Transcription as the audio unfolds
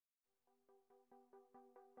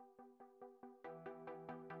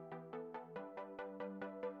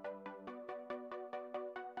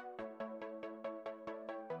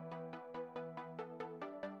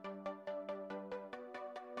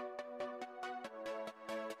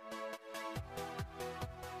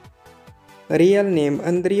Real name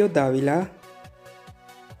Davila.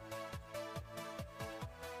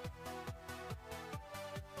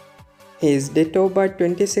 His date of birth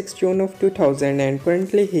 26 June of 2000 and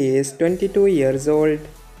currently he is 22 years old.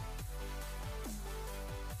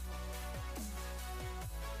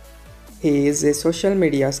 He is a social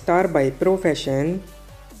media star by profession.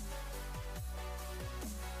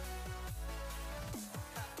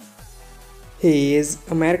 He is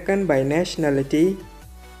American by nationality.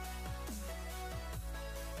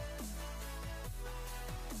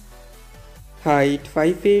 Height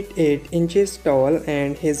 5 feet 8 inches tall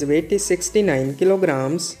and his weight is 69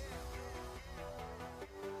 kilograms.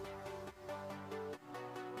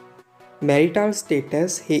 Marital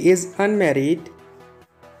status, he is unmarried.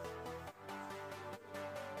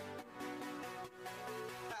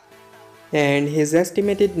 And his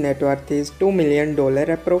estimated net worth is $2 million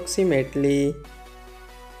approximately.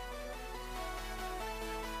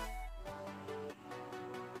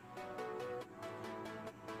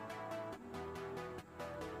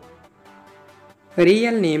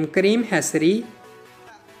 Real name Keemokazi.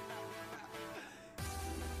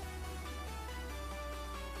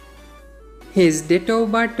 His date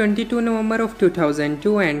of birth 22 November of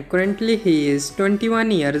 2002 and currently he is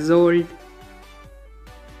 21 years old.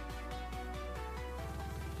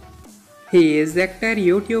 He is actor,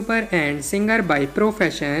 YouTuber and singer by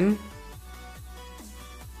profession.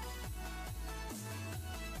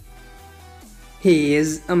 He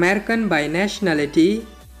is American by nationality.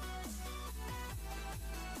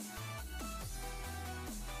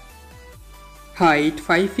 Height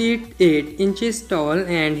 5 feet 8 inches tall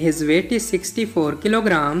and his weight is 64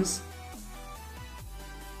 kilograms.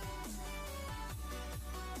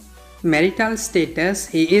 Marital status,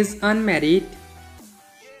 he is unmarried.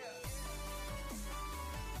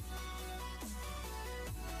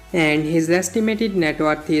 And his estimated net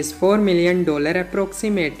worth is $4 million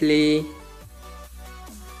approximately.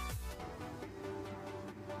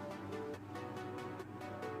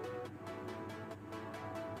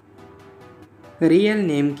 Real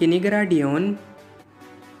name Kinigra Deon.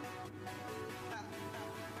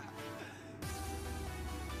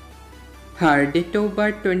 Her date of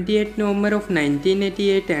birth 28 November of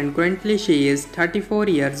 1988 and currently she is 34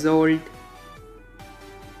 years old.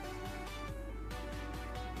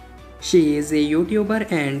 She is a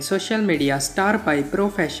YouTuber and social media star by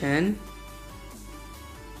profession.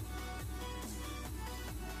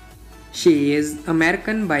 She is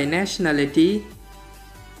American by nationality.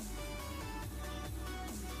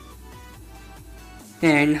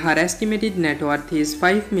 And her estimated net worth is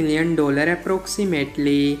 $5 million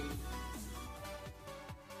approximately.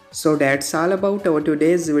 So that's all about our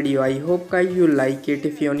today's video. I hope guys you like it.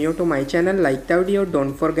 If you're new to my channel, like the video,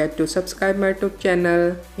 don't forget to subscribe my YouTube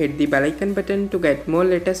channel. Hit the bell icon button to get more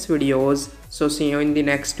latest videos. So see you in the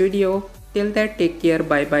next video. Till that, take care.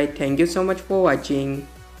 Bye bye. Thank you so much for watching.